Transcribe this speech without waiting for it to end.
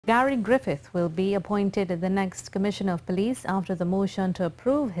Gary Griffith will be appointed the next Commissioner of Police after the motion to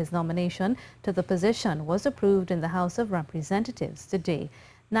approve his nomination to the position was approved in the House of Representatives today.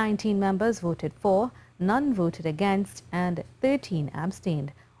 19 members voted for, none voted against, and 13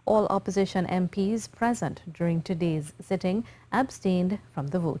 abstained. All opposition MPs present during today's sitting abstained from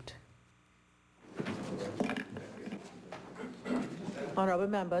the vote. Honourable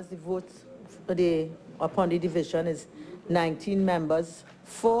members, the vote upon the division is 19 members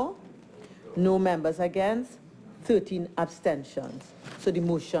for, no members against, 13 abstentions. So the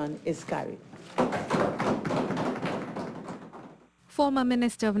motion is carried. Former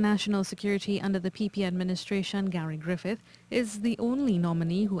Minister of National Security under the PP administration, Gary Griffith, is the only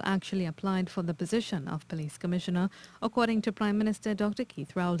nominee who actually applied for the position of Police Commissioner, according to Prime Minister Dr.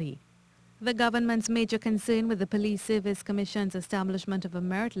 Keith Rowley. The government's major concern with the Police Service Commission's establishment of a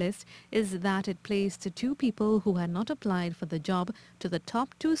merit list is that it placed two people who had not applied for the job to the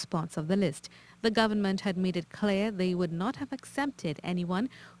top two spots of the list. The government had made it clear they would not have accepted anyone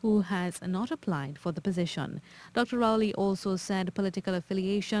who has not applied for the position. Dr. Rowley also said political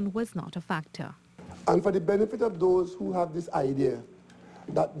affiliation was not a factor. And for the benefit of those who have this idea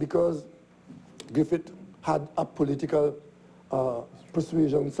that because Griffith had a political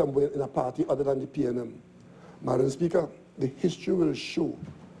persuasion somewhere in a party other than the PNM. Madam Speaker, the history will show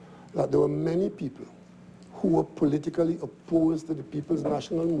that there were many people who were politically opposed to the People's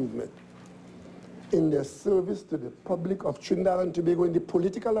National Movement in their service to the public of Trinidad and Tobago in the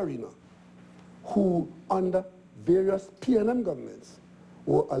political arena, who under various PNM governments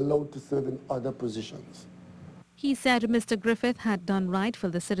were allowed to serve in other positions. He said Mr. Griffith had done right for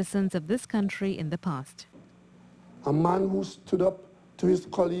the citizens of this country in the past. A man who stood up to his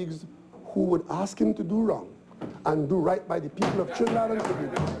colleagues who would ask him to do wrong and do right by the people of Trinidad and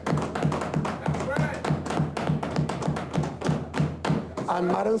Tobago. And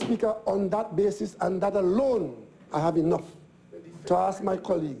Madam Speaker, on that basis and that alone, I have enough to ask my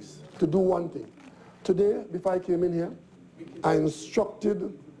colleagues to do one thing. Today, before I came in here, I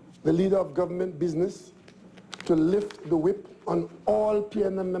instructed the leader of government business to lift the whip on all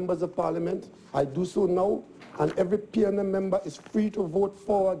PNM members of Parliament. I do so now. And every PNM member is free to vote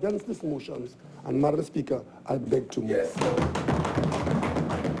for or against these motions. And Madam Speaker, I beg to move. Yes.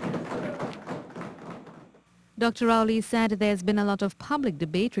 Dr. Rowley said there's been a lot of public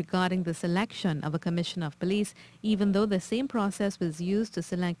debate regarding the selection of a Commissioner of Police, even though the same process was used to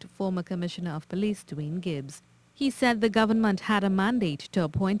select former Commissioner of Police Dwayne Gibbs. He said the government had a mandate to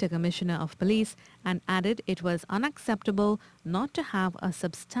appoint a Commissioner of Police and added it was unacceptable not to have a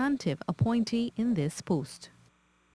substantive appointee in this post.